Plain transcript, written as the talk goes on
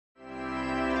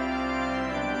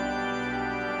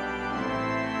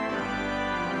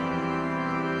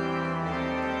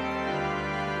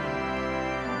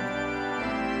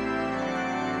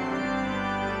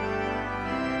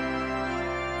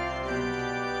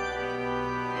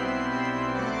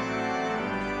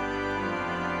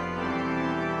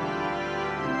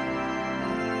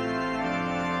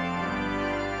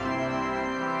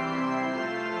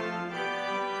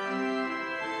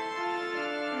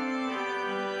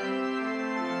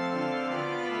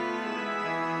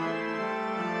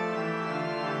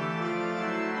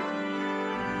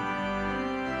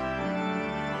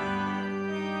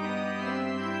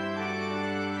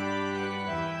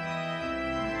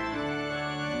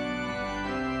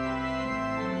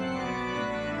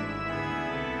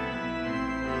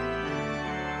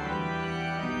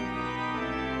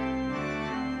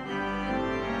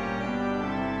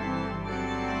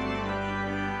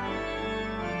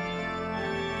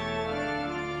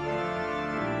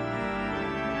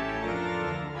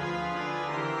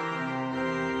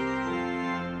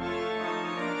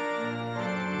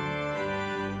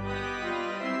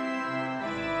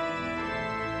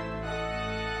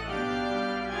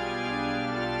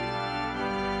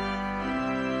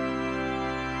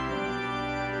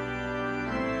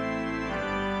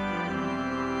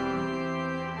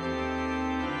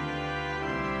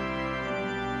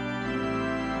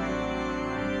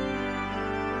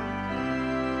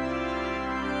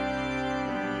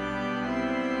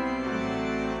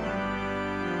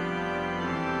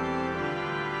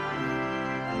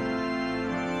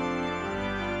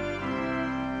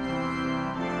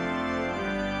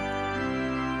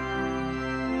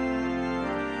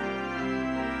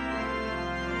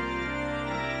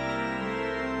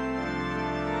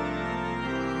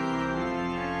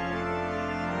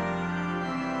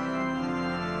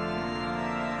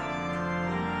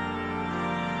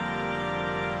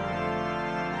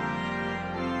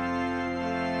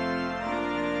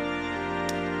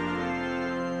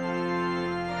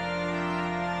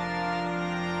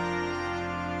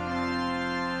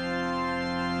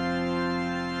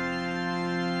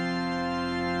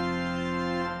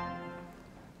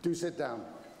Do sit down.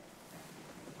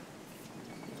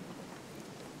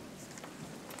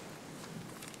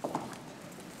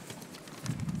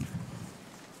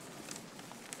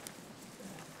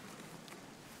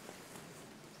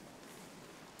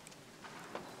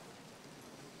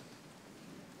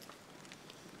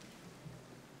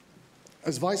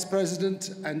 As Vice President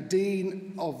and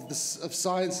Dean of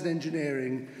Science and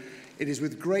Engineering, it is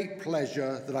with great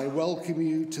pleasure that I welcome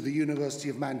you to the University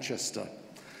of Manchester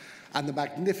and the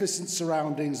magnificent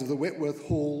surroundings of the Whitworth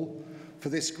Hall for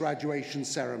this graduation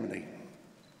ceremony.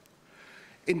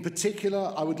 In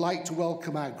particular, I would like to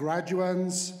welcome our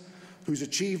graduands, whose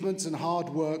achievements and hard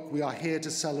work we are here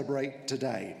to celebrate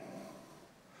today.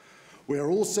 We are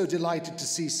also delighted to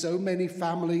see so many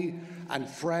family and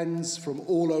friends from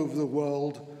all over the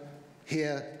world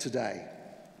here today.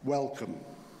 Welcome.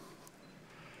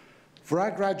 For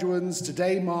our graduands,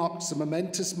 today marks a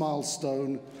momentous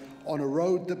milestone on a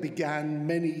road that began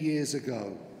many years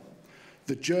ago.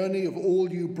 The journey of all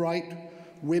you bright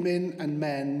women and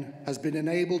men has been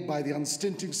enabled by the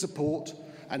unstinting support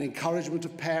and encouragement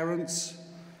of parents,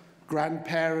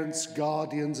 grandparents,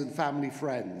 guardians, and family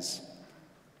friends.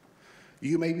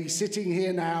 You may be sitting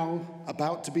here now,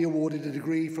 about to be awarded a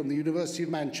degree from the University of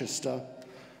Manchester,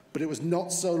 but it was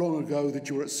not so long ago that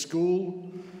you were at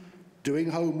school,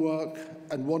 doing homework,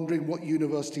 and wondering what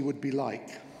university would be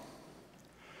like.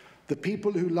 The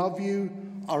people who love you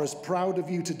are as proud of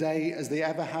you today as they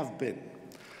ever have been,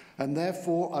 and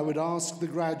therefore I would ask the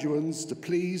graduands to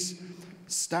please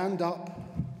stand up,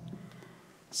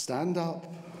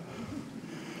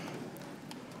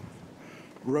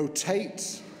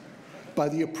 rotate by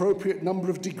the appropriate number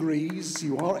of degrees.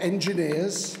 You are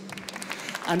engineers.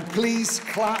 And please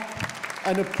clap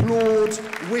and applaud,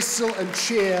 whistle and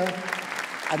cheer.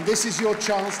 And this is your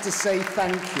chance to say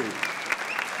thank you.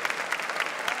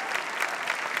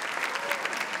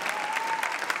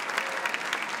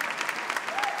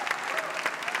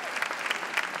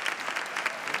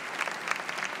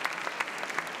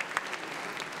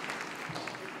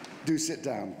 Do sit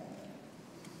down.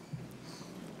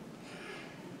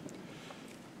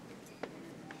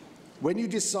 When you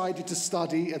decided to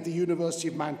study at the University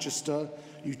of Manchester,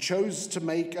 you chose to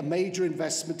make a major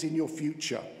investment in your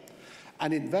future,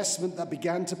 an investment that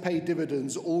began to pay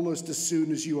dividends almost as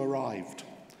soon as you arrived.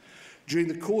 During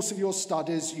the course of your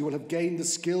studies, you will have gained the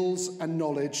skills and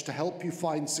knowledge to help you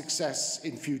find success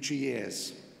in future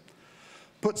years.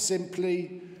 Put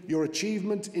simply, your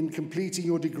achievement in completing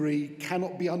your degree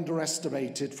cannot be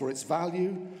underestimated for its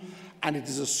value, and it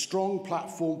is a strong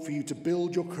platform for you to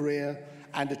build your career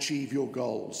and achieve your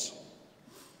goals.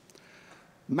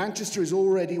 Manchester is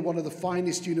already one of the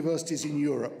finest universities in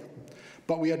Europe,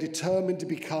 but we are determined to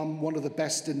become one of the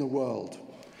best in the world.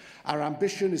 Our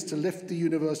ambition is to lift the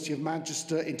University of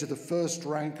Manchester into the first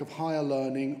rank of higher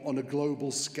learning on a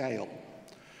global scale.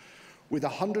 With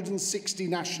 160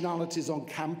 nationalities on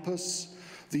campus,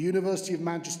 the University of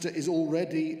Manchester is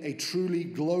already a truly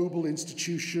global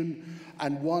institution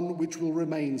and one which will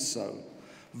remain so,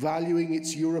 valuing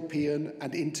its European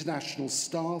and international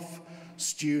staff,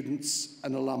 students,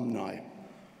 and alumni.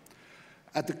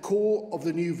 At the core of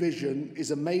the new vision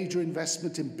is a major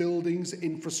investment in buildings,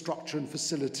 infrastructure, and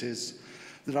facilities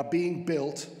that are being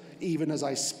built even as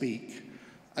I speak,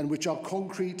 and which are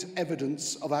concrete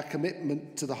evidence of our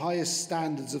commitment to the highest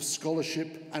standards of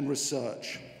scholarship and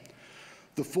research.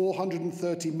 The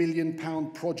 £430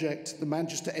 million project, the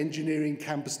Manchester Engineering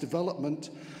Campus Development,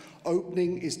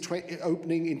 opening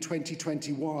in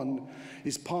 2021,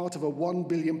 is part of a £1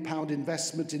 billion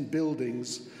investment in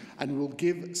buildings and will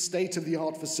give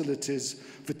state-of-the-art facilities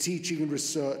for teaching and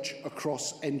research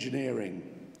across engineering.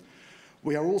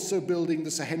 We are also building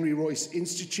the Sir Henry Royce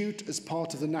Institute as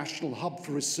part of the National Hub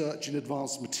for Research in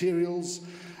Advanced Materials,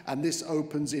 and this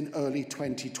opens in early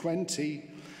 2020,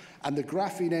 and the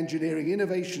Graphene Engineering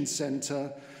Innovation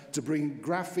Centre to bring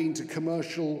graphene to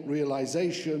commercial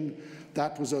realisation.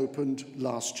 That was opened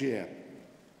last year.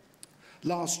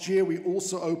 Last year, we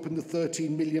also opened the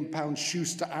 £13 million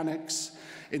Schuster Annex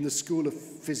in the School of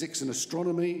Physics and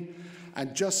Astronomy,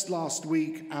 and just last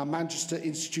week, our Manchester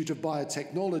Institute of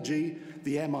Biotechnology,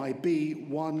 the MIB,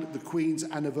 won the Queen's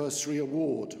Anniversary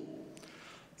Award.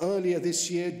 Earlier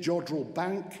this year, Jodrell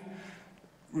Bank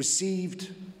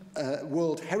received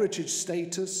World Heritage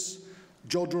status.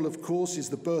 Jodrell, of course, is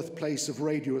the birthplace of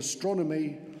radio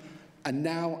astronomy, and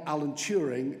now Alan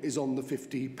Turing is on the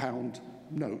 £50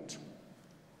 note.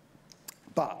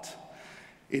 But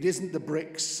it isn't the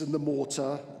bricks and the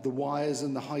mortar, the wires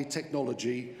and the high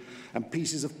technology and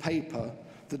pieces of paper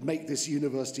that make this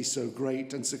university so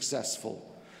great and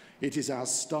successful. It is our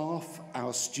staff,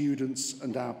 our students,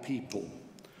 and our people.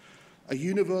 A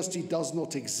university does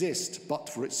not exist but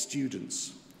for its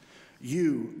students.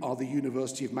 You are the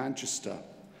University of Manchester,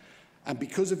 and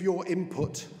because of your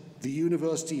input, the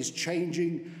university is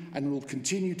changing and will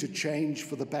continue to change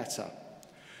for the better.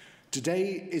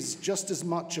 Today is just as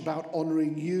much about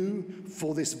honouring you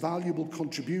for this valuable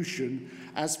contribution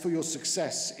as for your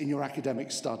success in your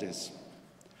academic studies.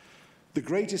 The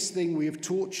greatest thing we have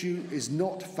taught you is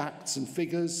not facts and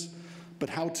figures, but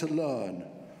how to learn,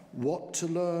 what to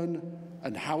learn,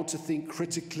 and how to think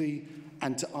critically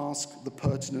and to ask the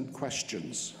pertinent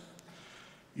questions.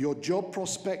 Your job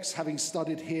prospects, having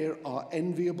studied here, are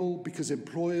enviable because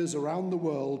employers around the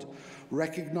world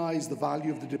recognise the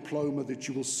value of the diploma that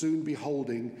you will soon be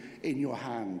holding in your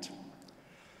hand.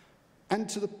 And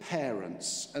to the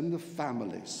parents and the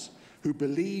families who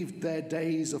believed their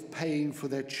days of paying for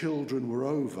their children were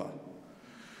over,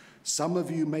 some of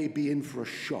you may be in for a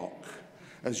shock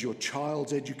as your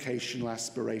child's educational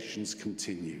aspirations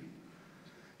continue.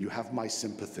 You have my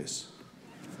sympathies.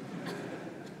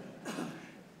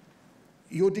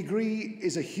 Your degree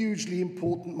is a hugely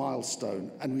important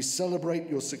milestone, and we celebrate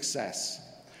your success.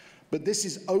 But this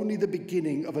is only the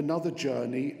beginning of another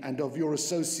journey and of your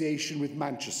association with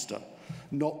Manchester,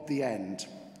 not the end.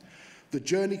 The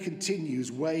journey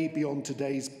continues way beyond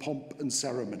today's pomp and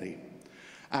ceremony.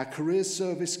 Our career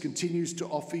service continues to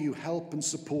offer you help and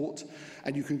support,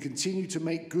 and you can continue to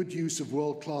make good use of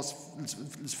world-class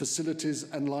facilities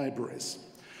and libraries.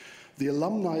 The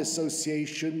Alumni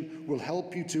Association will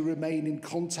help you to remain in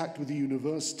contact with the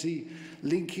university,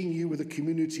 linking you with a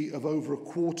community of over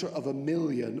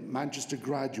 250,000 Manchester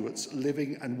graduates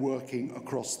living and working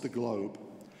across the globe.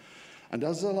 And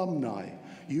as alumni,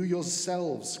 you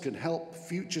yourselves can help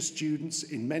future students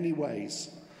in many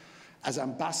ways, as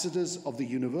ambassadors of the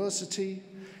university,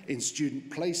 in student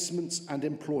placements and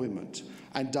employment,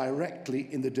 and directly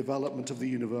in the development of the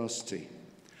university.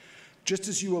 Just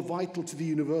as you were vital to the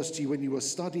university when you were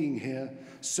studying here,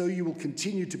 so you will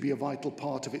continue to be a vital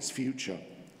part of its future.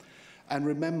 And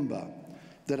remember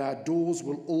that our doors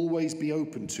will always be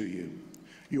open to you.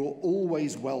 You're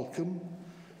always welcome.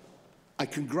 I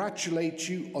congratulate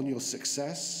you on your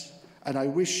success, and I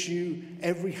wish you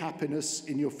every happiness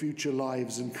in your future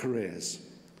lives and careers.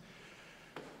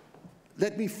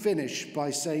 Let me finish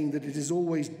by saying that it is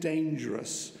always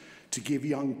dangerous to give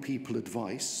young people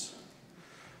advice,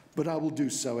 but I will do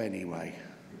so anyway.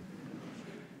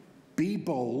 Be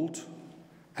bold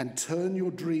and turn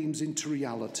your dreams into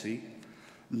reality.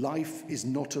 Life is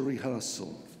not a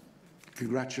rehearsal.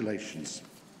 Congratulations.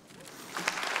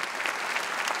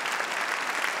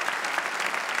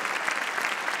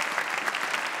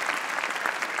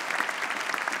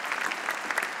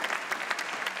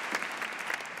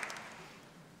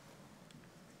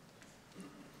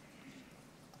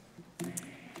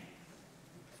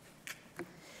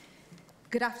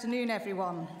 Good afternoon,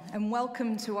 everyone, and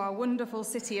welcome to our wonderful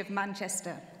city of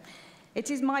Manchester. It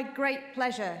is my great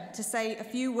pleasure to say a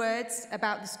few words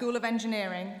about the School of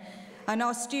Engineering and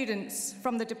our students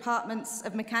from the Departments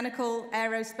of Mechanical,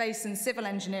 Aerospace and Civil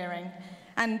Engineering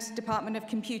and Department of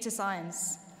Computer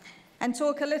Science, and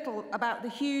talk a little about the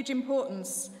huge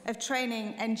importance of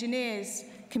training engineers,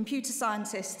 computer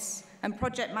scientists and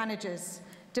project managers,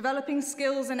 developing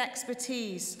skills and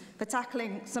expertise for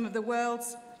tackling some of the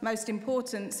world's most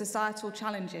important societal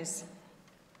challenges.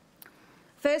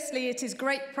 Firstly, it is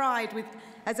great pride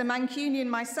as a Mancunian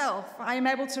myself, I am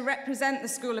able to represent the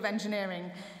School of Engineering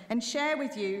and share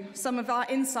with you some of our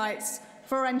insights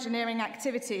for engineering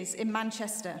activities in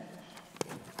Manchester.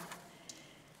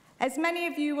 As many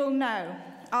of you will know,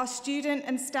 our student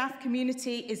and staff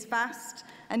community is vast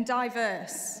and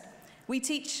diverse. We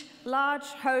teach large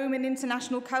home and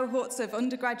international cohorts of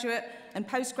undergraduate and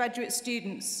postgraduate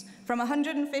students from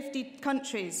 150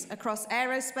 countries across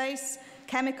aerospace,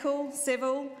 chemical,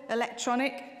 civil,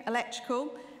 electronic,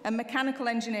 electrical and mechanical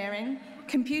engineering,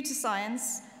 computer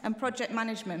science and project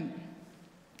management.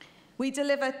 We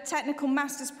deliver technical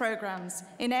master's programs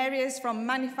in areas from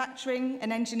manufacturing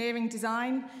and engineering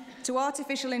design to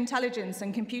artificial intelligence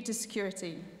and computer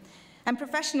security, and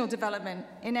professional development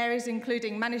in areas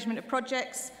including management of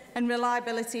projects and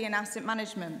reliability and asset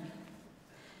management.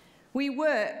 We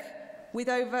work with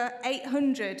over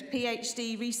 800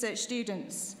 PhD research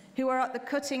students who are at the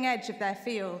cutting edge of their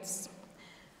fields.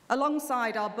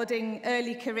 Alongside our budding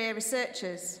early career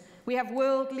researchers, we have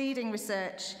world-leading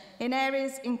research in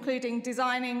areas including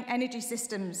designing energy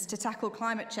systems to tackle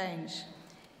climate change,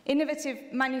 innovative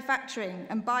manufacturing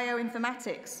and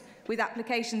bioinformatics with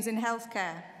applications in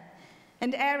healthcare,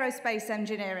 and aerospace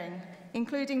engineering,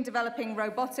 including developing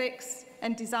robotics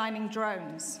and designing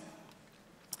drones.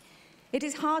 It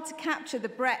is hard to capture the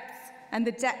breadth and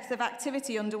the depth of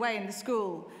activity underway in the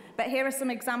school, but here are some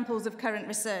examples of current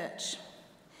research.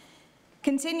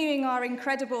 Continuing our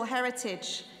incredible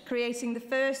heritage, creating the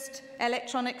first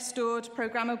electronic stored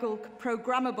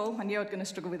programmable, I knew I was going to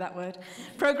struggle with that word,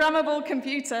 programmable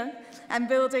computer, and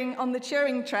building on the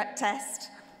Turing test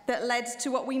that led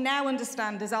to what we now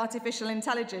understand as artificial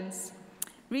intelligence.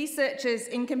 Researchers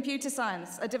in computer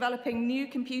science are developing new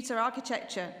computer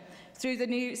architecture through the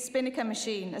new Spinnaker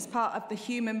machine as part of the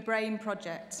Human Brain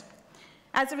Project.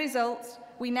 As a result,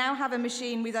 we now have a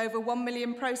machine with over 1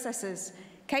 million processors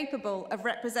capable of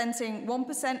representing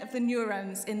 1% of the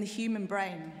neurons in the human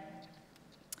brain.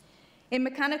 In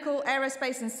mechanical,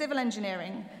 aerospace, and civil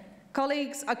engineering,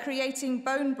 colleagues are creating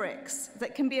bone bricks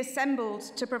that can be assembled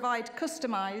to provide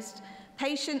customized,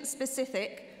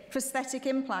 patient-specific prosthetic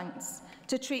implants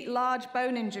to treat large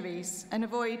bone injuries and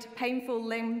avoid painful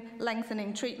limb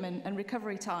lengthening treatment and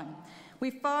recovery time,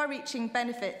 with far-reaching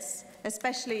benefits,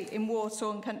 especially in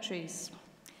war-torn countries.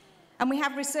 And we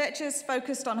have researchers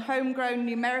focused on homegrown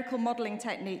numerical modelling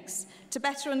techniques to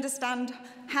better understand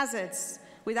hazards,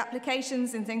 with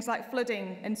applications in things like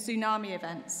flooding and tsunami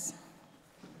events.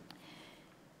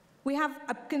 We have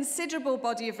a considerable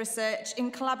body of research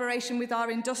in collaboration with our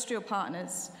industrial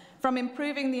partners, from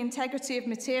improving the integrity of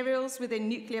materials within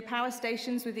nuclear power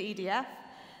stations with the EDF,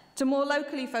 to more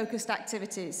locally focused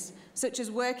activities, such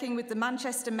as working with the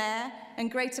Manchester Mayor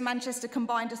and Greater Manchester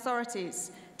Combined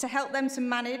Authorities to help them to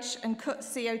manage and cut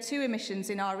CO2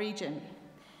 emissions in our region.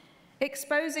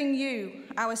 Exposing you,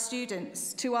 our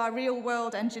students, to our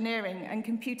real-world engineering and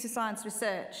computer science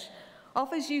research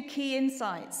offers you key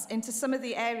insights into some of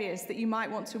the areas that you might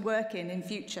want to work in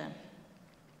future.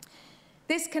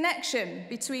 This connection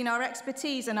between our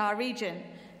expertise and our region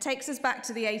takes us back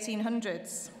to the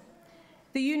 1800s.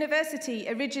 The university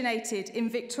originated in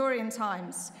Victorian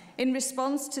times in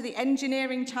response to the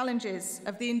engineering challenges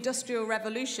of the Industrial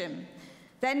Revolution,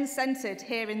 then centred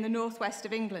here in the northwest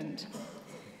of England.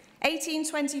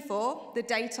 1824, the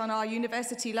date on our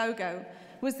university logo,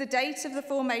 was the date of the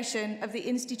formation of the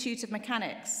Institute of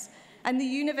Mechanics, and the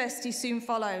university soon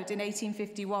followed in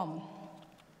 1851.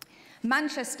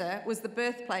 Manchester was the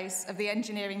birthplace of the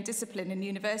engineering discipline in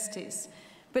universities,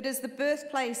 but as the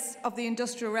birthplace of the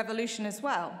Industrial Revolution as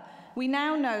well, we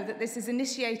now know that this has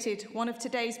initiated one of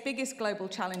today's biggest global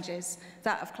challenges,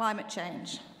 that of climate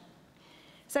change.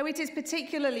 So it is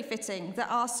particularly fitting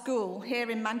that our school here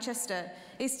in Manchester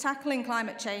is tackling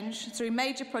climate change through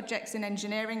major projects in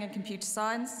engineering and computer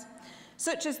science,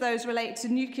 such as those related to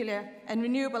nuclear and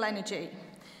renewable energy,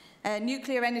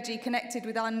 nuclear energy connected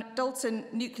with our Dalton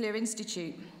Nuclear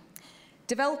Institute,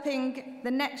 developing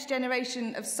the next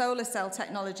generation of solar cell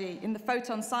technology in the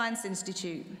Photon Science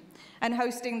Institute, and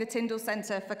hosting the Tyndall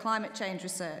Centre for Climate Change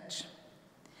Research.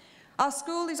 Our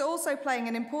school is also playing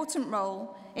an important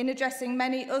role in addressing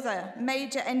many other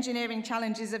major engineering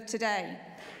challenges of today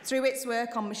through its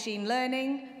work on machine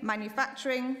learning,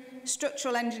 manufacturing,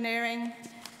 structural engineering,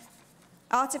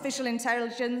 artificial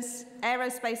intelligence,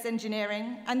 aerospace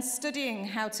engineering, and studying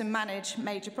how to manage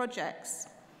major projects.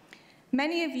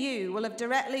 Many of you will have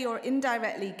directly or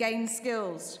indirectly gained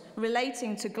skills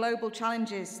relating to global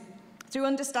challenges through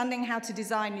understanding how to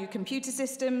design new computer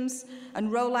systems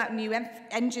and roll out new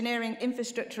engineering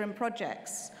infrastructure and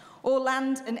projects, or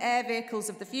land and air vehicles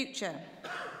of the future,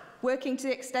 working to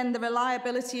extend the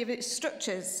reliability of its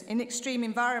structures in extreme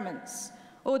environments,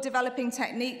 or developing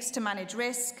techniques to manage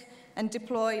risk and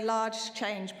deploy large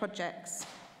change projects.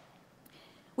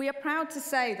 We are proud to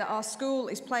say that our school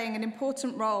is playing an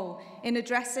important role in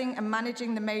addressing and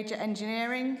managing the major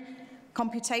engineering,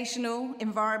 computational,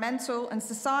 environmental, and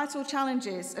societal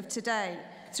challenges of today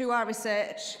through our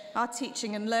research, our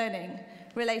teaching and learning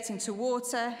relating to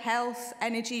water, health,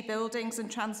 energy, buildings, and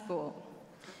transport.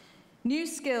 New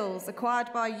skills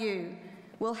acquired by you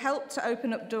will help to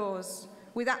open up doors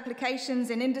with applications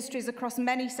in industries across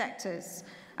many sectors,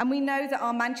 and we know that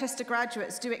our Manchester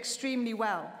graduates do extremely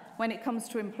well when it comes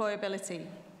to employability.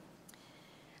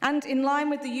 And in line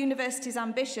with the university's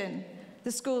ambition,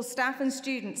 the school's staff and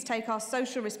students take our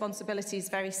social responsibilities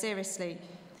very seriously,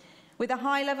 with a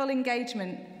high-level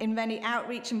engagement in many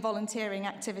outreach and volunteering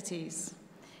activities.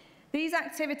 These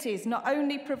activities not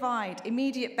only provide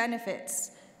immediate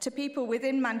benefits to people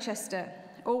within Manchester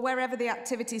or wherever the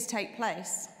activities take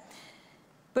place,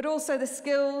 but also the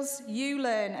skills you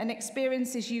learn and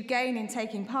experiences you gain in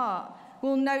taking part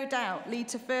will no doubt lead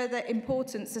to further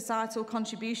important societal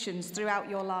contributions throughout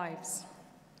your lives.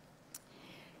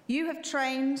 You have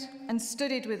trained and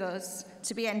studied with us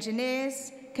to be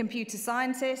engineers, computer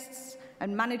scientists,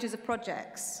 and managers of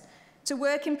projects, to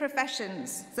work in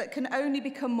professions that can only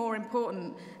become more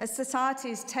important as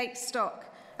societies take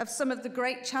stock of some of the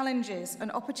great challenges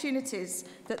and opportunities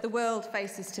that the world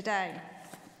faces today.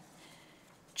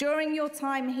 During your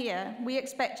time here, we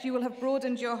expect you will have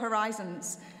broadened your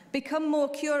horizons, become more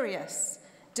curious,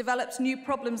 developed new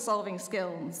problem-solving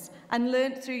skills, and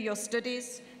learnt through your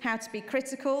studies how to be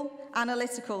critical,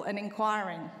 analytical, and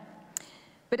inquiring.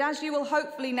 But as you will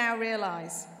hopefully now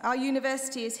realise, our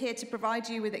university is here to provide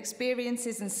you with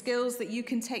experiences and skills that you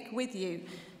can take with you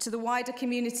to the wider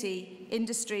community,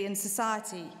 industry, and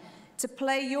society to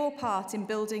play your part in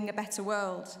building a better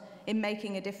world, in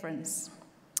making a difference.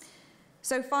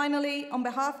 So finally, on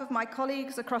behalf of my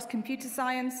colleagues across computer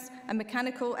science and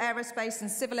mechanical, aerospace,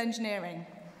 and civil engineering,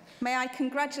 may I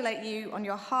congratulate you on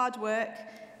your hard work,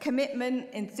 commitment,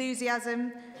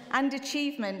 enthusiasm, and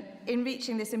achievement in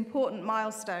reaching this important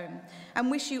milestone,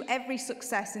 and wish you every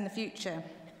success in the future.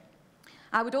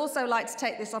 I would also like to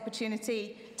take this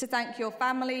opportunity to thank your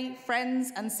family,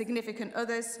 friends, and significant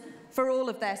others for all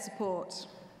of their support.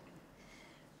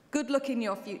 Good luck in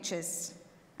your futures,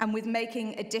 and with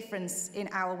making a difference in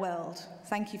our world.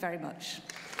 Thank you very much.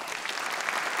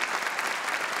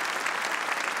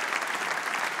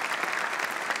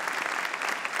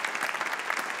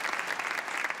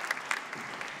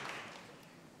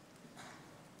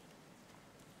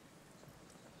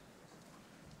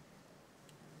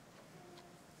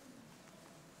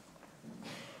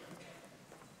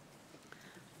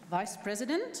 Vice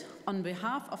President, on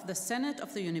behalf of the Senate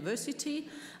of the University,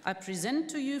 I present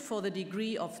to you for the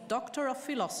degree of Doctor of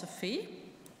Philosophy,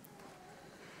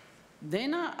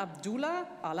 Dena Abdullah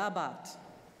Al-Abad.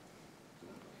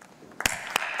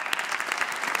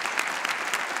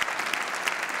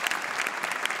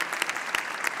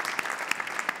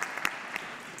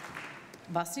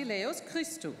 Vasileos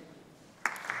Christou.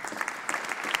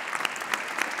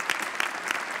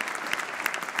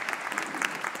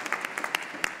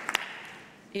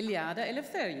 Iliada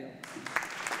Eleftheriou.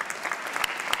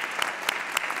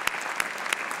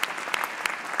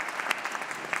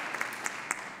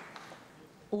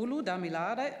 Olu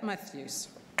Damilada Matthews.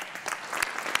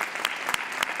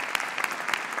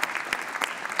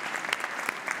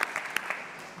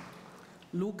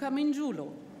 Luca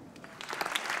Mingiulo.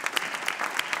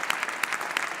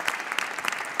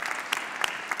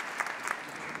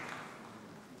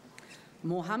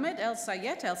 Mohammed El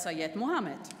Sayed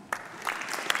Mohammed.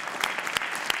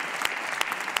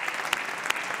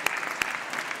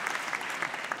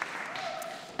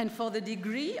 And for the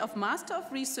degree of Master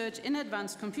of Research in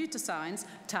Advanced Computer Science,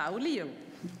 Tao Liu.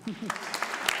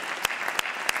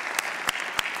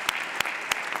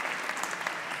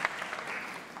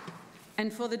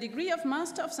 And for the degree of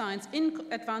Master of Science in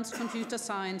Advanced Computer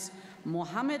Science,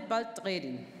 Mohammed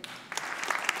Baltredin.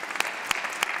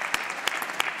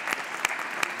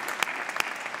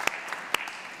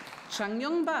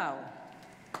 Changyong Bao.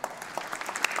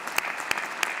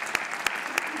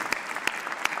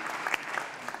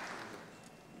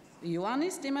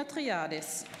 Ioannis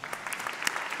Demetriadis.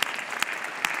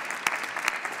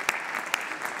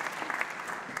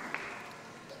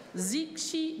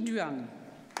 Zikshi Duan.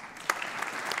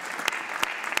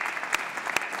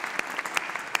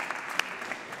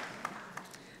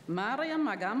 Mariam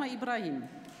Magama Ibrahim.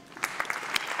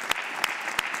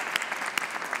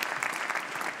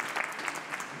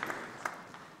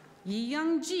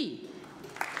 Yiyang Ji.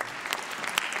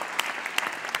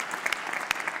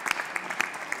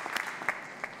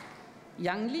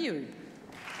 Yang Liu.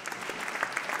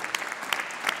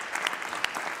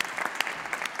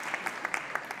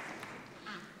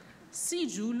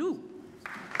 Siju Lu.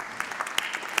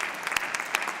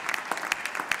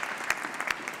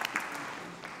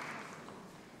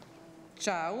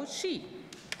 Zhao Shi.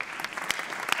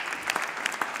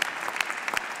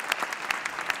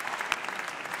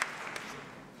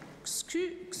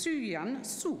 Xuyan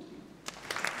Su.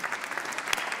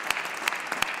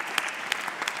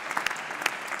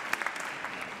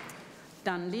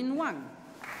 Danlin Wang.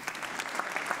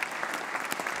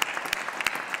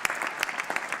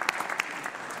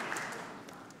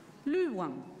 Lu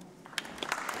Wang.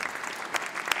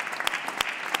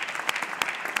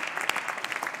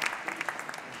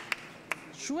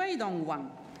 Shuidong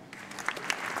Wang.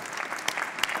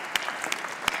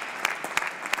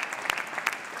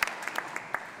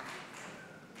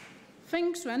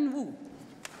 Feng Xuan Wu.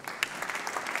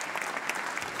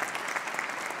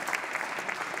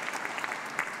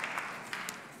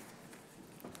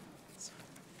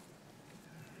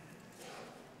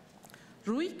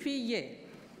 Rui Kui Ye.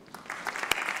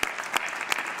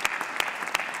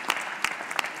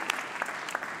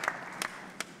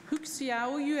 Huxi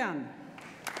Xiao Yuan.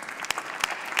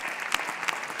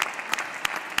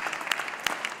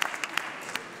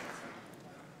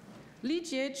 Li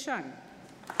Jie Chang.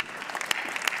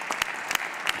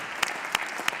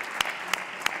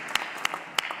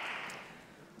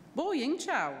 Bo Ying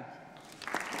Chao.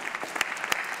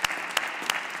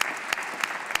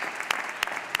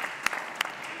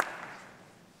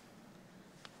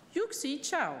 Yuxi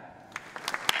Chao.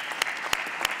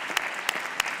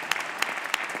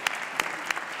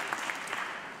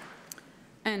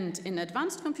 And in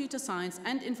Advanced Computer Science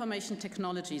and Information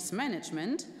Technologies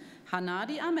Management,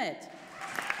 Hanadi Ahmed.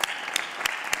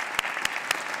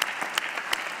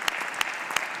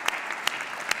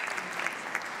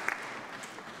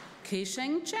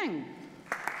 Keisheng Cheng.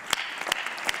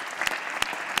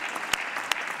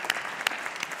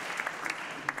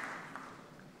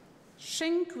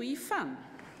 Sheng Kui Fan.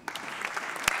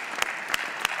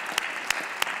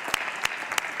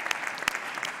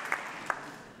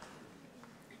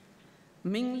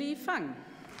 Ming Li Fang.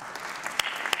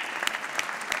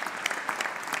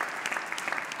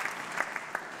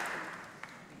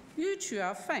 Yu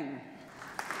Chua Feng.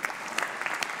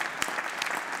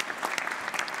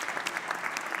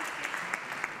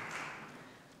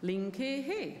 Lin Ke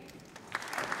He.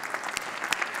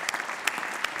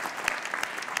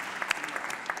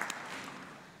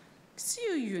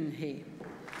 Xiu Yun He.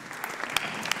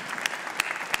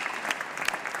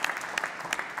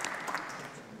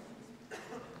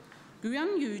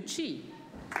 Guan Yu Chi.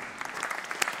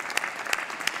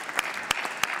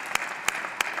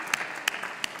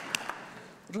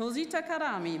 Rosita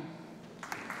Karami.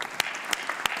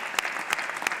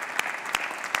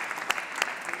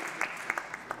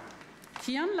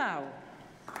 Kian Lau.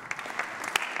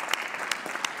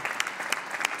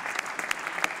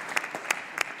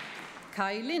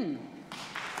 Kai Lin.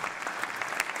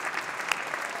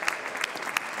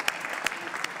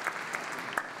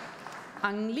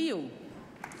 Ang Liu.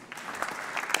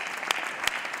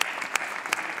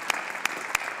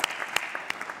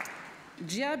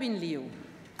 Jiabin Liu.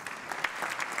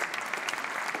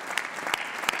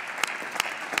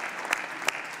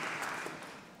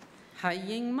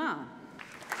 Haiying Ma.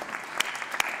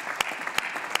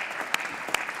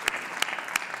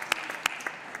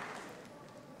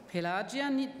 Pelagia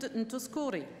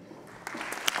Ntuskuri.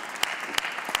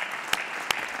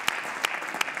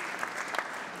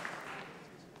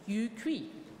 Yu Kui.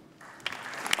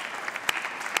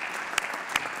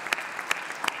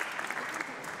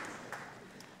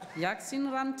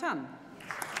 Yaksin Rantan.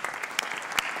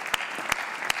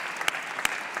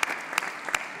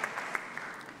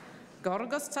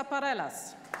 Gorgos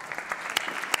Taparellas.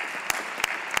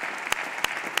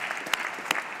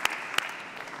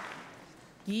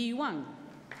 Yi Wang.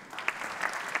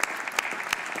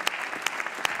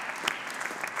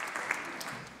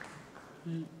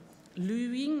 Lu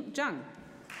Ying Zhang.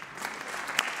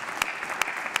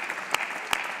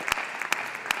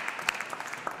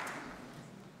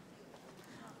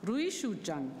 Rui Shu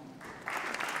Zhang.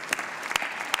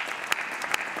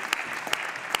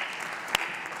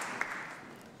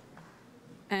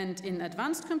 And in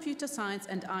Advanced Computer Science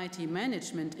and IT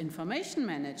Management, Information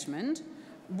Management,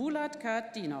 Bulat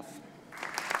Kadinov.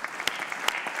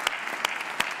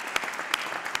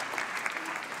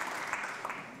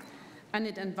 And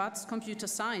in Advanced Computer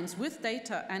Science with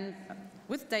data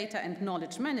and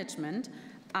knowledge management,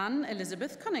 Anne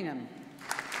Elizabeth Cunningham.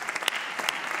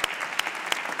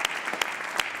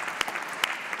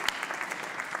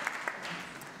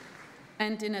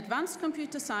 And in Advanced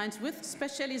Computer Science with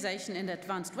specialization in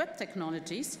advanced web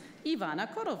technologies, Ivana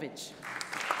Korovic.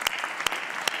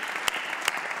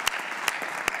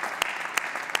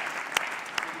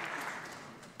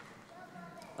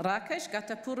 Rakesh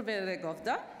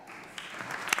Gatapurveregovda.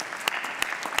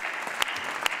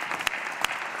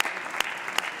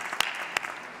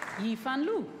 Yifan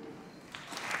Lu.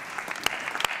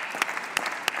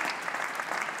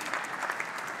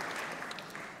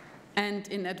 And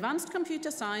in Advanced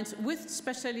Computer Science with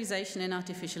specialization in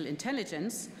artificial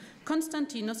intelligence,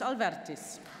 Konstantinos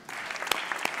Alvertis.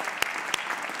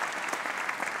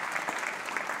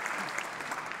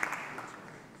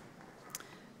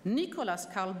 Nicolas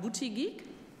Karl Buttigieg.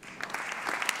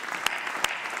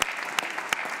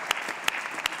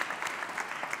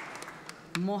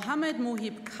 Mohammed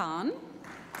Mohib Khan.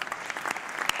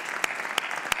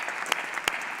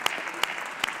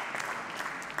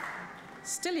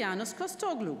 Stylianos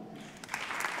Kostoglu.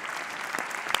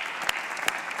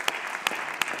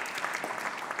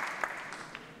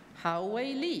 Hao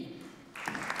Wei Li.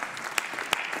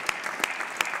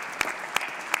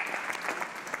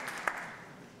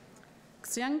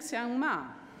 Xiang Xiang Ma.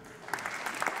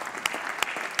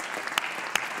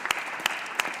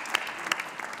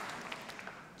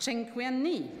 Cheng Quyen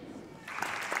Ni.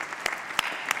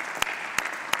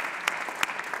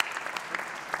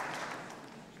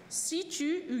 Si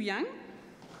Chu Uyang.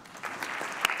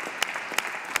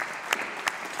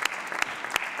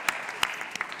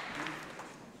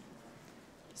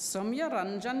 Somya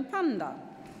Ranjan Panda.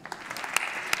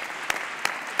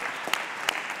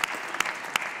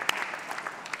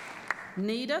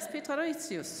 Nidas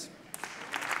Petraricius.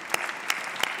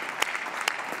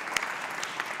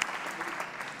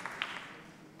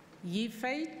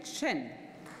 Yifei Chen.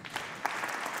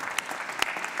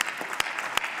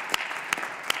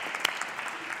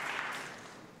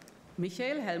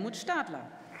 Michael Helmut Stadler.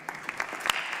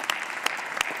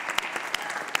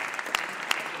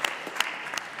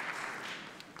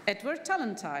 Edward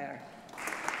Tallentire.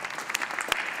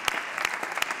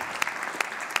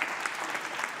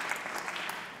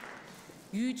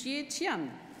 Yujie Tian.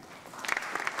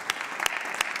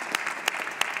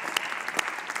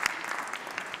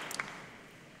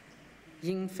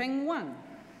 Yingfeng Wang.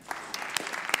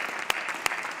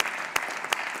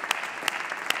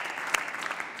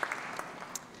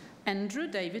 Andrew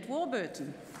David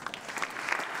Warburton.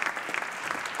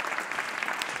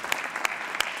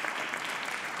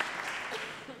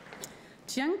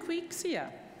 Tian Kui Xia.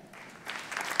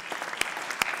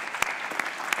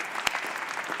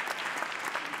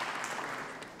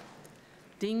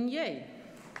 Ding Ye.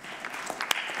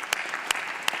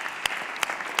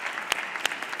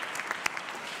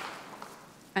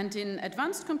 And in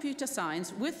Advanced Computer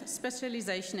Science with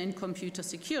specialization in computer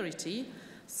security,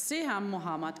 Seham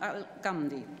Mohammad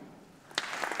Al-Gamdi.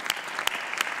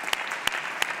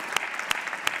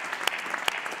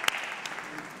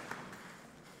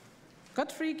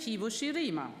 Godfrey Kibo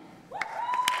Shirima.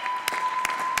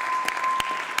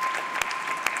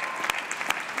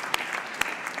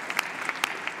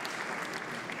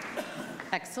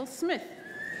 Axel Smith.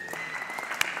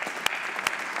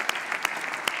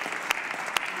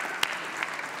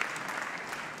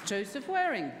 Joseph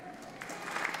Waring.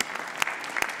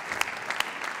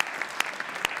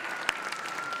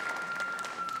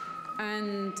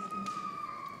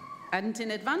 And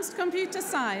in Advanced Computer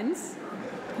Science,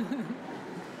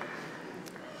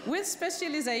 with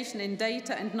specialization in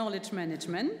data and knowledge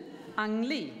management, Ang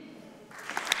Li.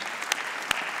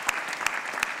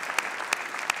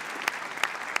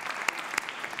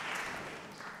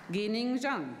 Gining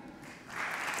Zhang.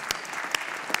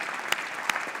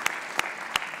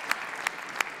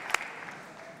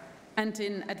 And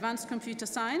in Advanced Computer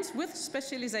Science with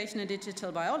specialization in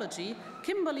digital biology,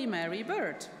 Kimberly Mary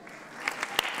Bird.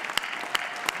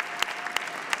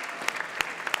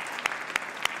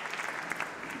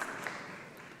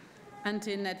 And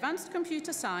in Advanced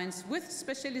Computer Science with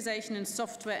specialization in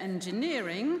software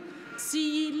engineering,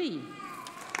 Ziyi Li.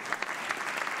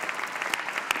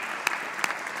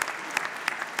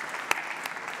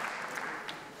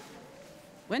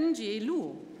 Wenjie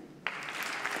Lu.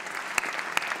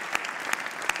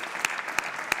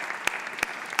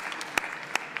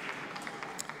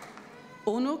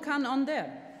 Ono Kan Onder.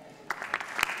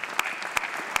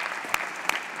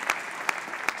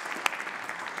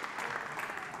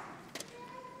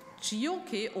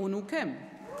 Chioke Onukem.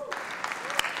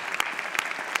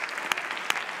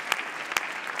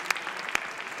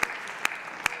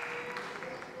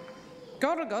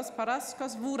 Gorgos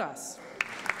Paraskos Vuras.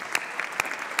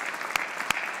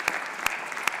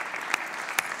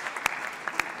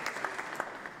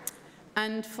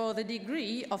 And for the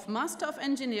degree of Master of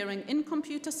Engineering in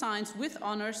Computer Science with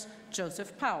honors,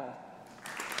 Joseph Powell.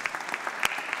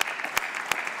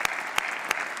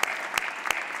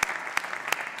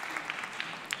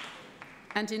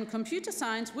 And in Computer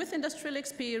Science with Industrial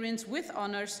Experience with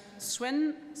honors,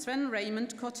 Sven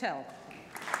Raymond Cortell.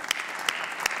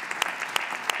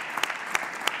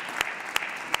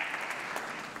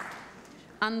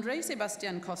 André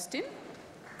Sebastian Kostin.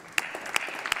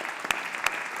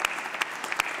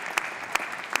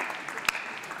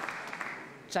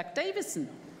 Jack Davison.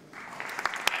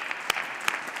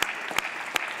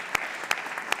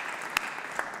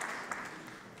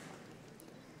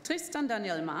 Tristan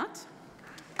Daniel Maat.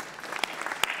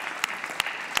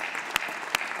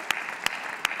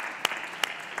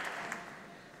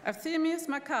 Arthemius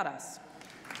Makaras.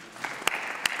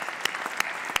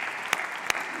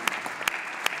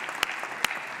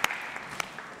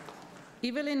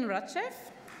 Evelyn Ratchev.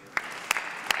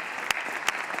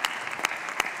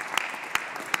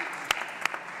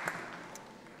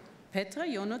 Petra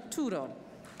Jonot Turol.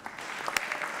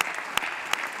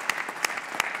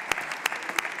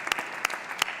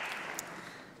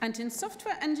 And in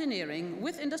software engineering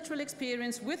with industrial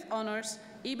experience with honors,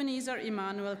 Ebenezer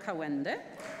Emmanuel Kawende.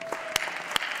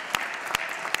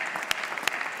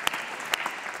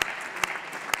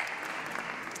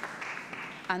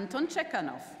 Anton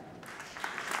Chekhanov.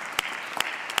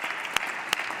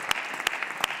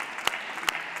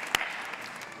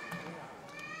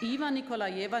 Eva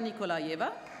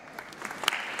Nikolayeva.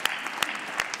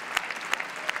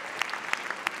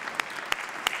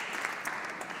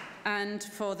 And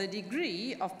for the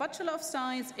degree of Bachelor of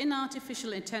Science in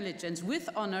Artificial Intelligence with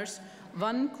honors,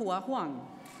 Wan Kua Huang.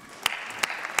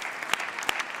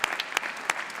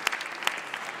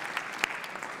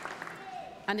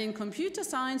 And in Computer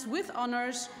Science with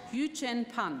honors, Yu Chen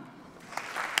Pan.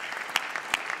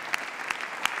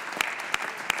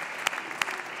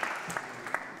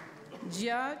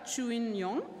 Jia Chuin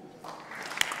Yong.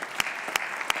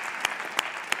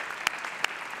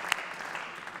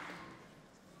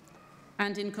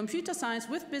 And in Computer Science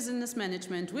with Business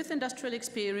Management with Industrial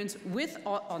Experience with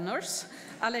honors,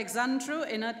 Alexandru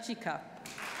Enachika.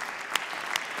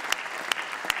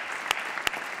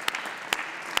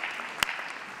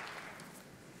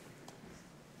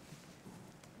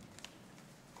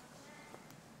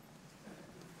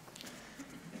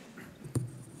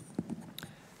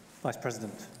 Vice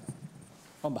President,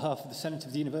 on behalf of the Senate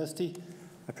of the University,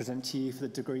 I present to you for the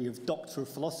degree of Doctor of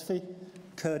Philosophy,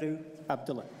 Kurdu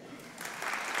Abdullah.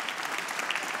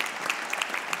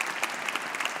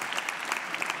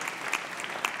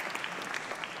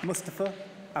 Mustafa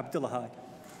Abdullahi.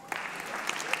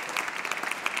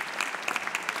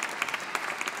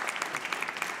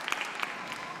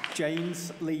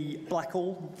 James Lee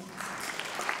Blackall.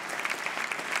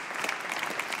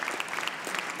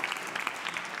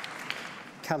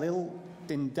 Khalil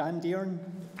Dindandiran.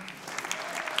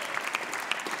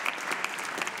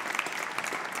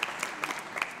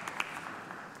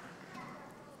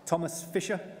 Thomas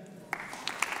Fisher.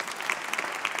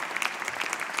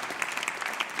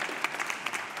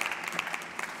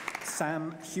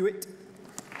 Sam Hewitt.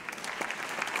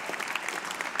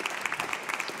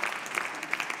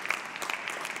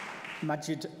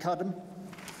 Majid Kadam.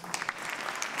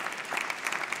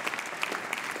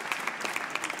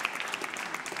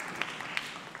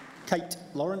 Kate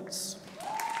Lawrence.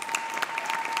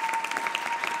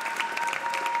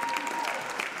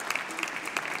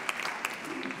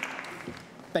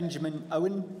 Benjamin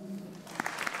Owen.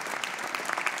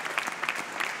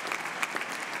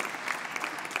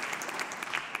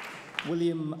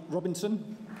 William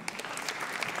Robinson.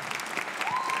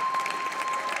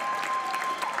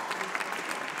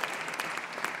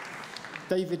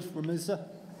 David Ramusa.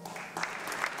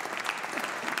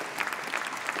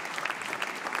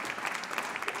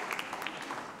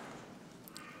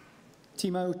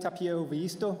 Timo Tapio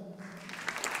Viisto.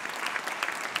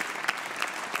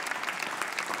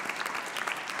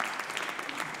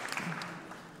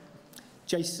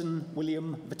 Jason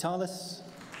William Vitalis.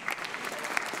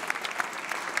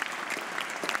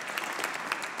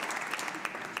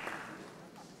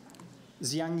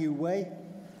 Xiangyu Wei.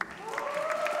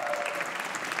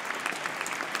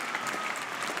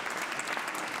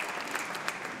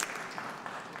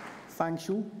 Fang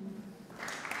Shu.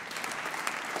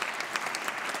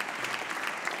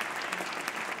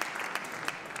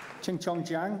 Chingchong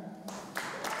Jiang.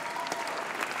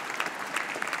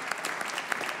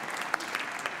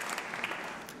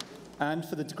 And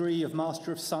for the degree of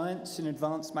Master of Science in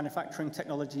Advanced Manufacturing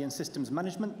Technology and Systems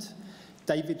Management,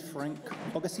 David Frank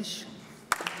Bogasic.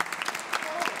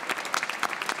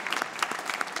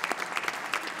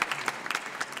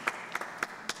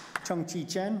 Chongqi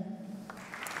Chen.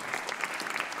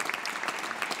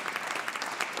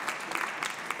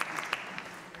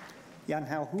 Yan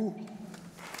Hao Hu.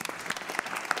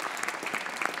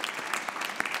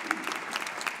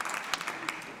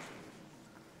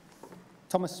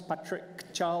 Thomas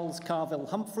Patrick Charles Carville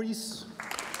Humphreys.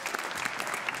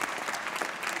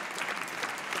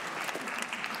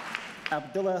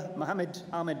 Abdullah Mohammed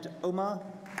Ahmed Omar.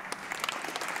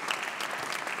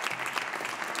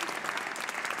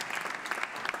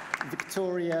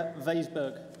 Victoria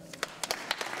Weisberg.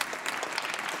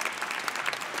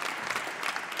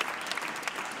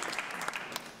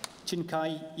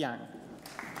 Chinkai Yang.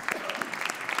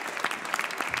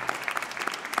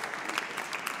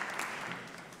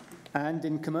 And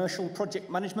in Commercial Project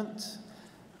Management,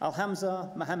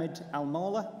 Alhamza Mohammed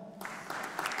Al-Mawla.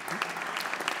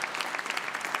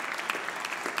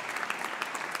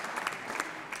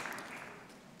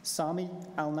 Sami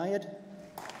Al-Nayed.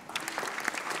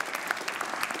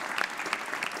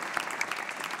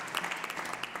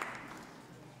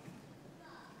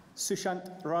 Sushant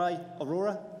Rai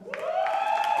Aurora.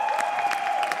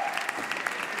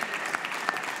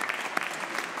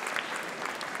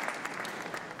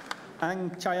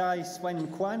 Ang Chayai Swen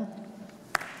Kwan.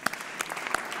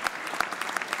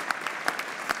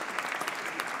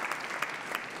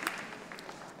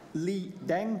 Li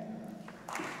Deng.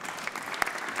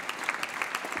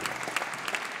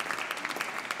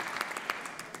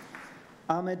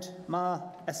 Ahmed Ma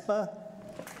Esper.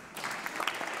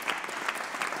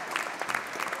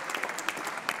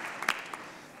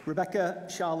 Rebecca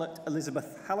Charlotte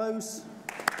Elizabeth Hallows.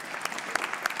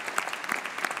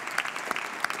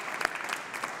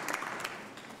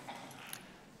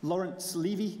 Lawrence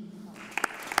Levy.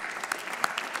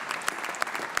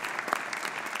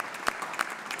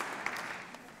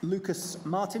 Lucas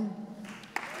Martin.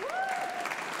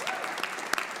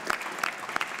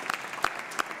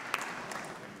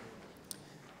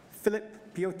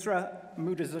 Philip Piotr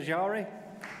Mudazajare.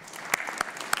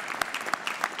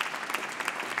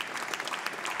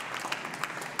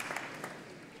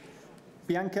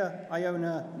 Bianca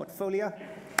Iona Motfolia.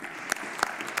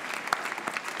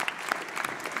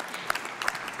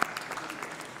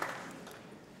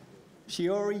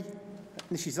 Shiori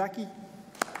Nishizaki.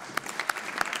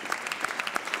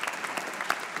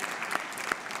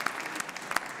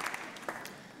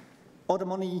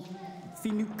 Odamoni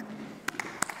Finuk.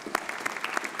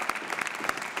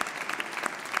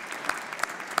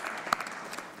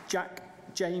 Jack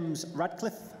James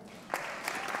Radcliffe.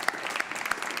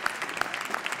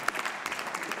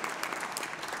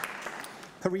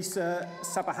 Parisa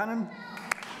Sabahanan.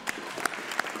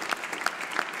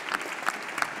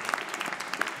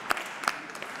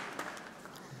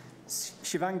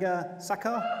 Shivanga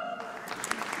Sakar.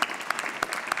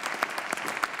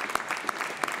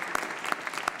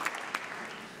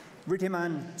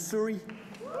 Ridhiman Suri.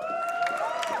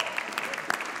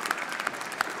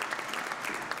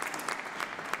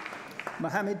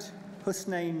 Mohammed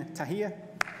Husnain Tahir.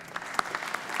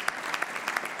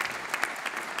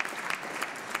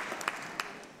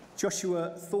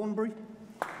 Joshua Thornbury.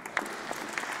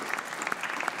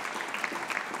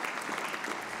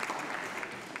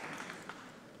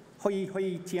 Hoi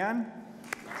Hoi Tian.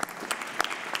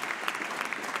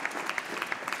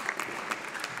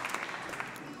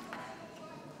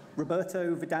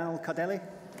 Roberto Vidal Cardelli.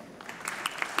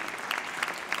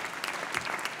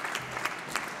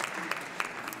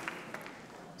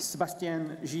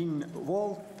 Sebastian Jean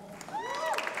Wall.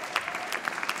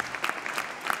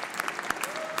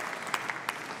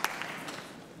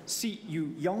 Si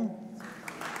Yu Yong.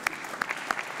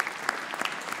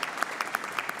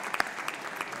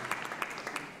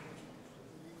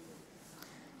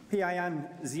 Piayan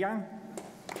Xiang.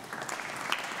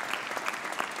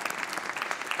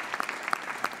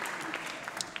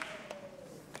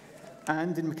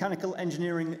 And in mechanical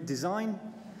engineering design,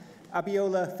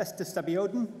 Abiola Festus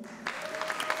Abioden.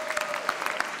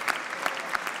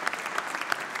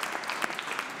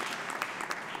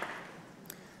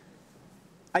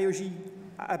 Ayoji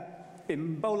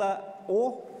Abimbola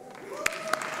O.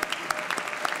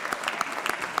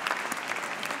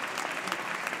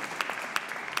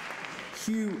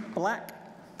 Hugh Black.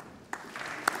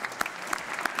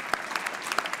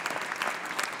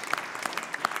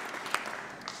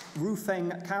 Rufeng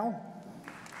Cao.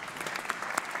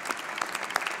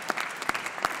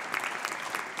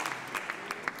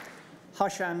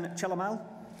 Harshan Chelamal.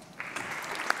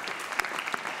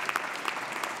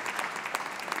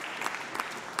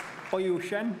 Oyu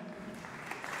Shen.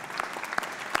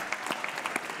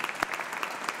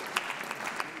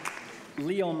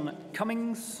 Leon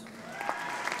Cummings.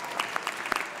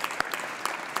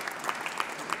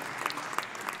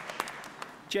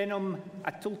 Jenom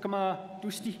Atulkama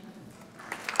Dusti.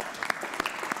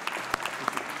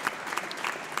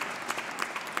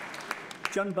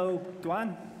 Junbo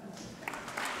Duan.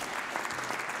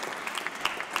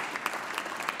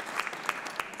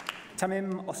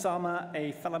 Tamim Osama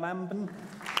A. Falamamban.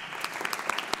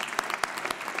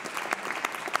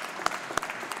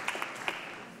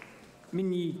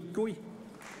 Minyi Gui.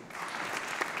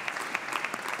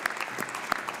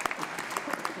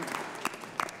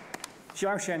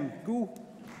 Xiaoshen Gu.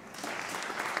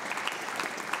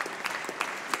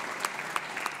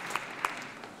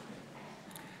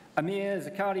 Amir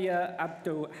Zakaria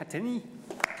Abdo Hateni.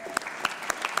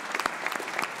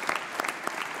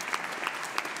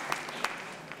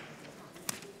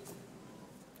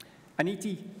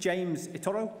 Aniti James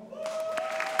Itoro.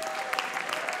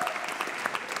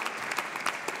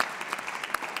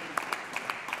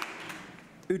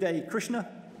 Uday Krishna.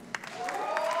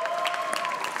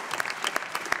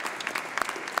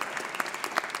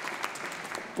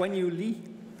 Guanyu Li.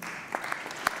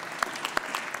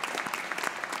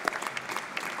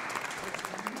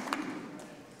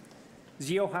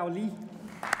 Ziohao Li.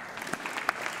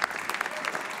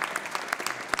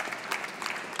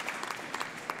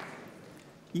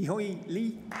 Yihoi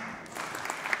Li.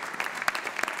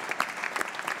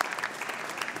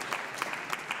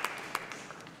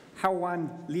 Haowan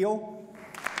Liu.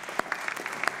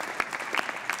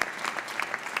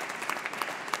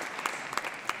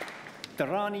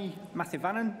 Dharani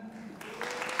Mathivanan.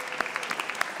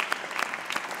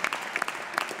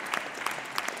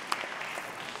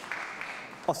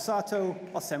 Osato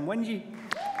Osemwenji.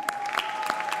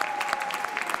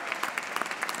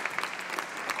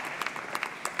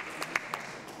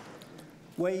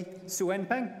 Wei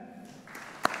Suenpeng.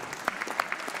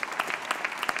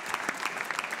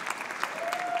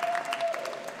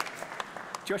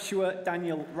 Joshua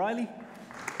Daniel Riley.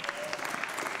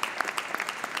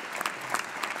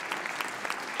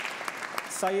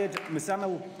 Syed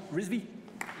Muzammil Rizvi.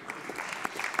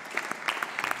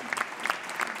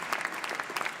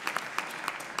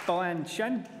 Boan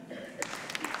Shen.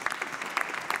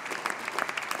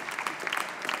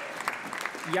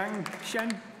 Yang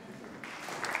Shen.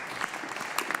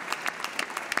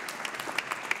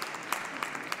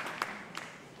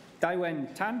 Daiwen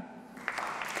Tan.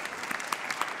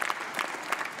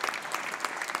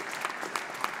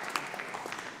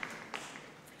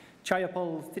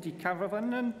 Chayapol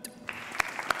Thitikavanant.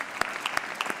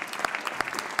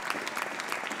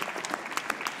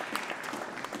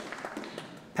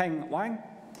 Peng Wang.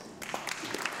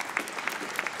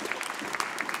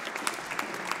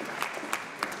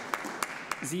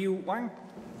 Ziyu Wang.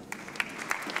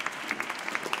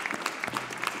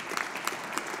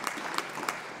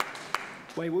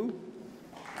 Wei Wu.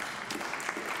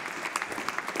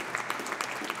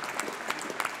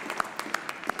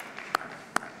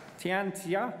 Tian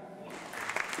Tia.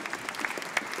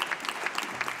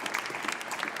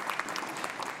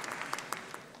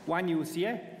 Wan Yu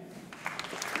Xie.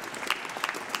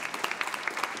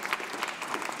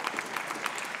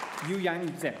 Yu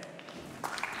Yang Zhe.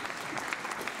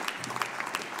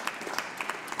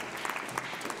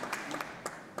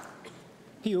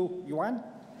 Hiu Yuan.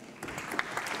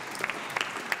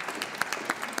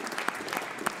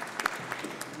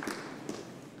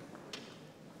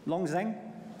 Long Zheng.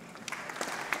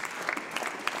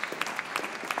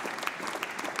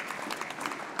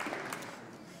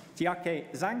 Jiake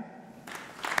Zhang.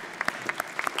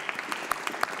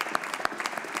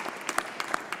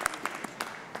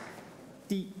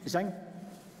 Di Zheng.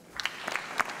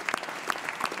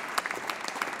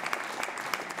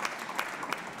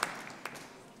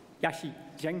 Yashi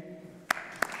Zheng.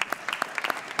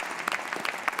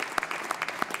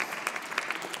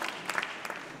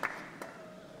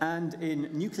 And in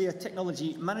Nuclear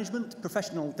Technology Management,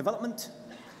 Professional Development,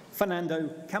 Fernando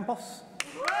Campos.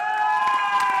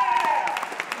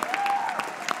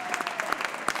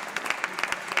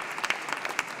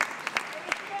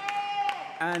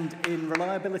 And in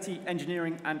Reliability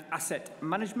Engineering and Asset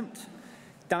Management,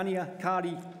 Dania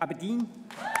Kari Abedin.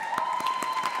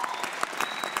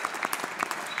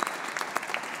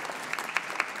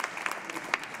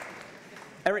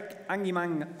 Eric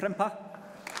Angimang Prempa.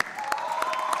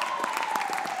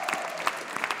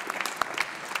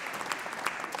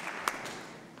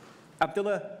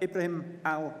 Abdullah Ibrahim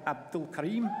Al Abdul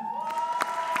Karim.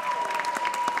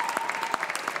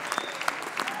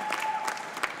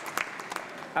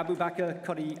 Abu Bakr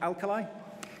Kori Alkali.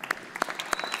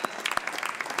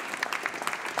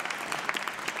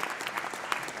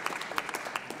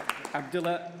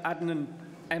 Abdullah Adnan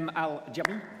M. Al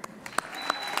Jabi.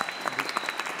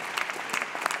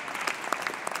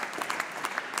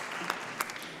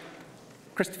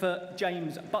 Christopher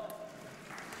James Butt.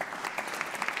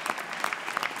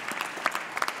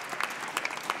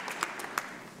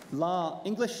 La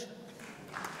English.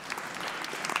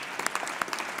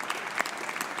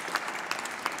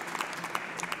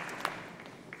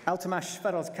 Altamash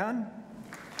Feroz Khan.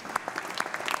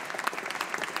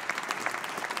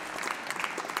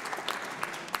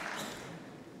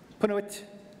 Punawit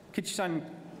Kitchan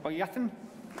Oyathan.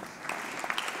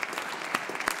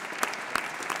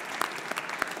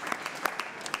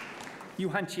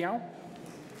 Yuhan Chiao.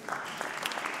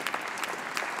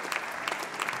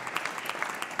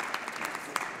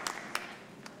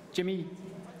 Jimmy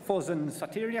Forzan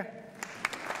Satiria.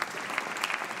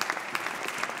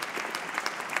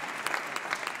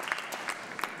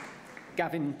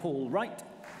 Gavin Paul Wright.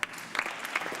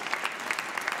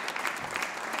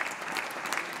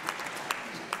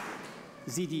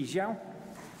 Zidi Zhao.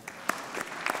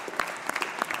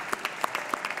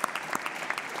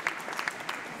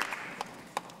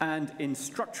 And in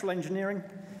structural engineering,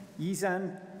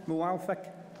 Yizan Muawfaq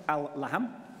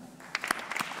Al-Laham.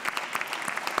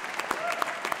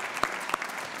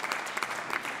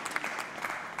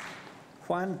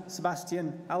 Juan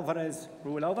Sebastian Alvarez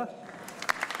Ruilova.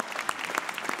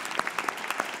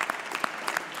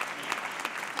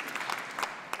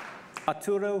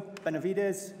 Arturo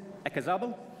Benavides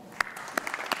Ecazabal.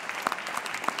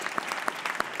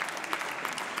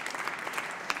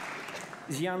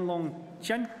 Xianlong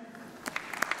Chen.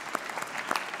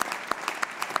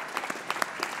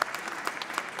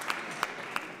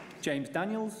 James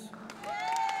Daniels.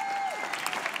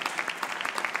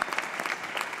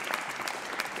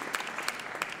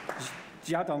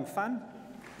 Jiadong Fan.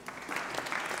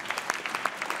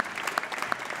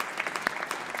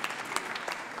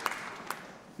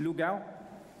 Lu Gao.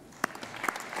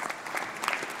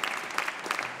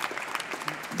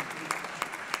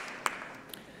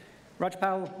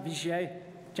 Rajpal Vijay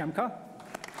Jamkar.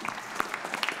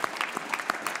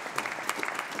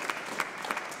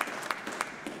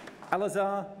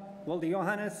 Alazar Walde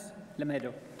Johannes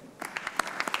Lemedo.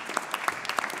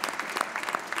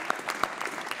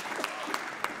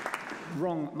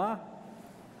 Rong Ma.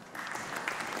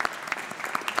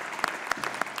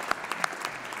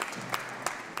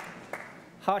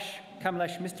 Harsh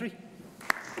Kamlesh Mistry.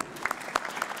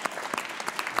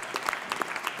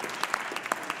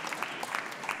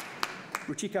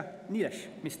 Ruchika Nilesh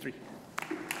Mistry.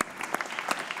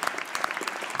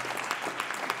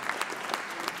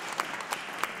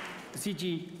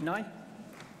 Ziji Nai.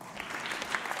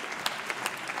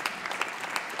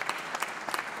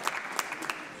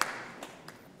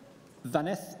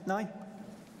 Vaneth Nai.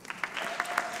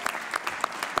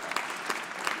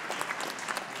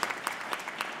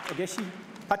 Ogeshi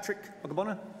Patrick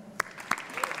Ogbonna.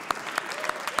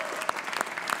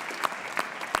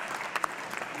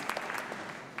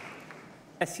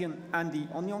 Essien Andy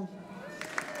Onyong.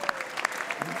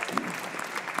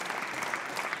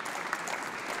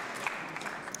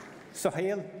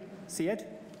 Sohail Syed.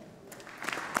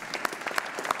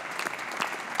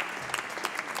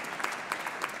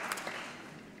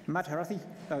 Madharathi,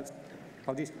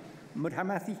 apologies,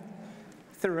 Mudhamathi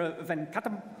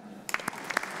Thiruvenkatam.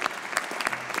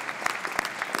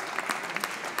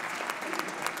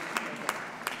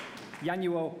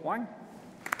 Yanuo Wang.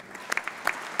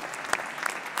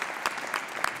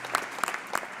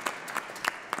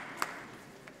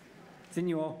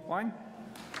 Zinyo Wang.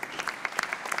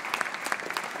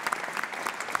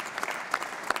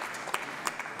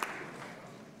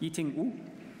 Yiting Wu.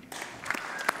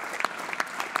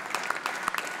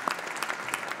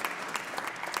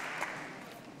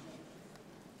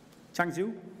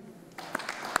 Changzhou.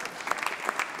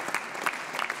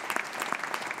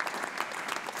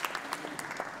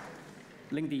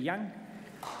 Lingdi Yang.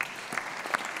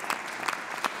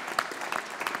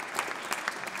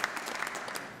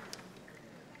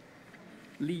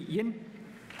 Li Yin.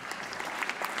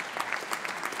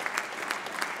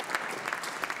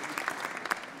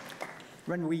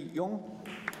 Renwei Yong.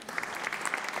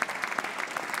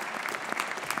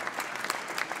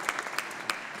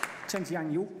 Chen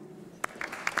Xiang Yu.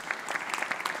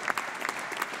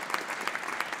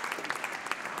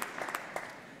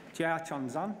 Jia Chon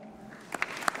Zan.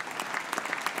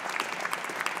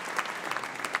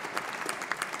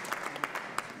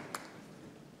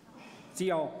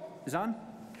 Xiao Zan.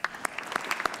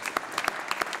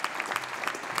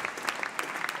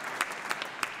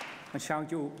 And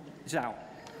Xiaoju Zhao.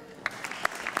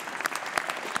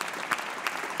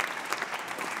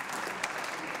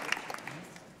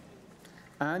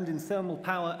 And in thermal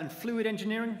power and fluid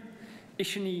engineering,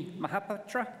 Ishini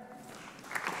Mahapatra.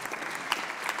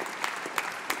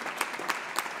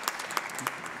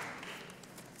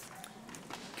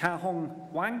 Ka Hong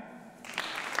Wang.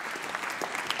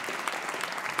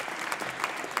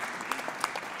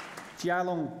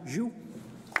 Jialong Zhu.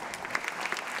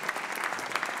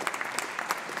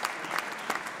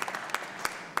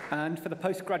 And for the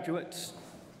postgraduates,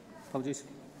 apologies,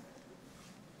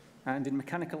 and in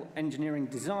mechanical engineering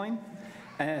design,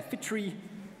 Fitri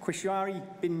Quishari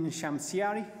bin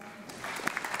Shamsiari.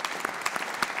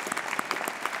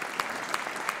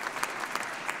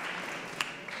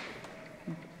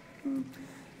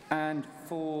 And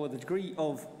for the degree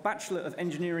of Bachelor of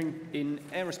Engineering in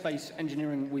Aerospace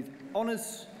Engineering with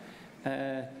Honours,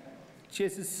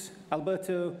 Jesus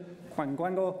Alberto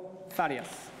Quanguango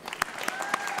Farias.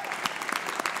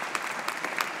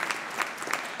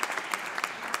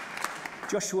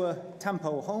 Joshua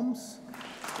Tampo Holmes.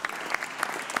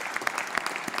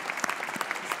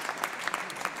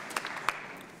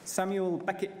 Samuel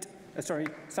Beckett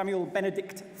Samuel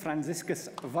Benedict Franciscus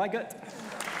Weigert.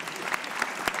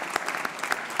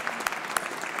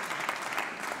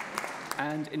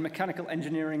 And in mechanical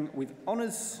engineering with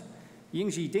honours,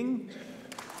 Yingji Ding.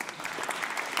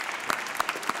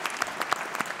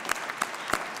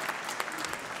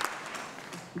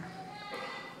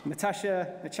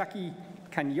 Natasha Nachaki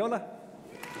Kanyola.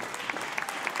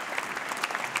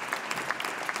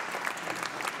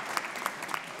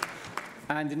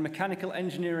 And in mechanical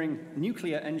engineering,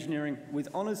 nuclear engineering with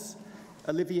honours,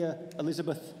 Olivia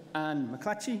Elizabeth Ann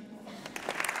McClatchy.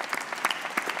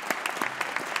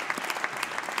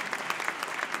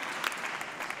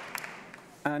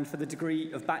 And for the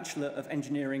degree of Bachelor of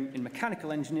Engineering in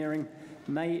Mechanical Engineering,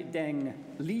 Mei Deng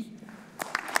Li.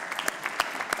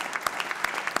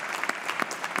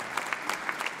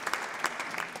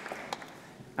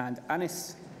 And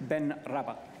Anis Ben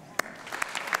Rabah.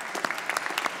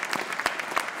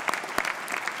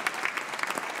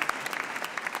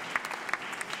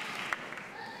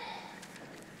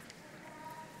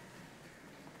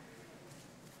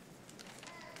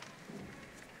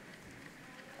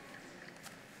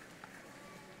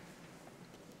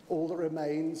 All that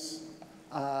remains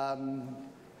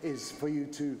is for you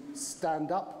to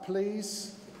stand up,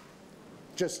 please.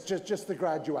 Just the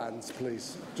graduands,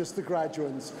 please. Just the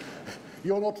graduands.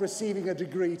 You're not receiving a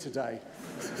degree today.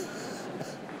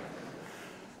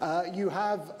 You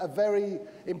have a very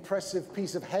impressive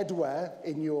piece of headwear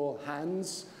in your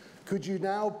hands. Could you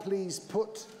now please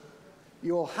put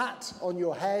your hat on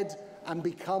your head and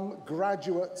become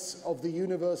graduates of the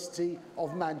University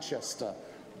of Manchester?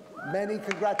 Many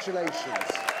congratulations.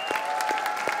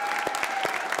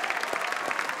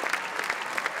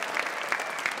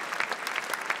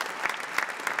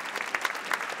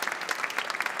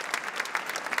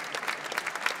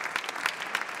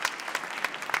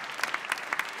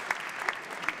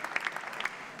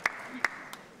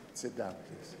 Sit down,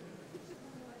 please.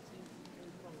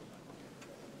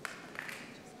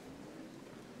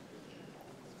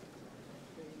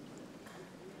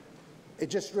 It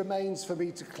just remains for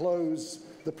me to close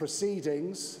the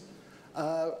proceedings.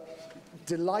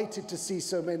 Delighted to see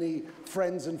so many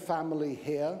friends and family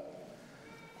here.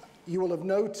 You will have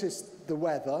noticed the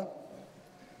weather.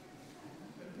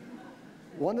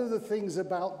 One of the things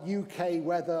about UK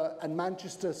weather, and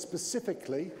Manchester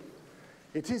specifically,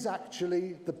 it is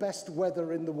actually the best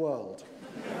weather in the world.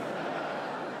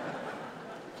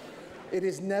 It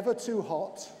is never too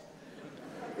hot,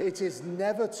 it is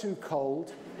never too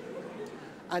cold,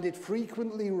 and it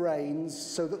frequently rains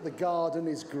so that the garden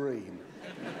is green.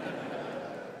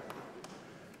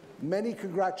 Many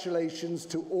congratulations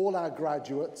to all our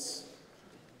graduates,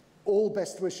 all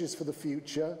best wishes for the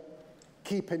future,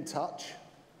 keep in touch.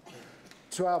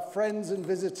 To our friends and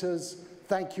visitors,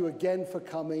 thank you again for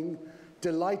coming.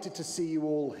 Delighted to see you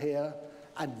all here,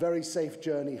 and very safe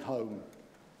journey home.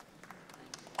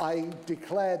 I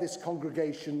declare this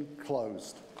congregation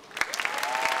closed.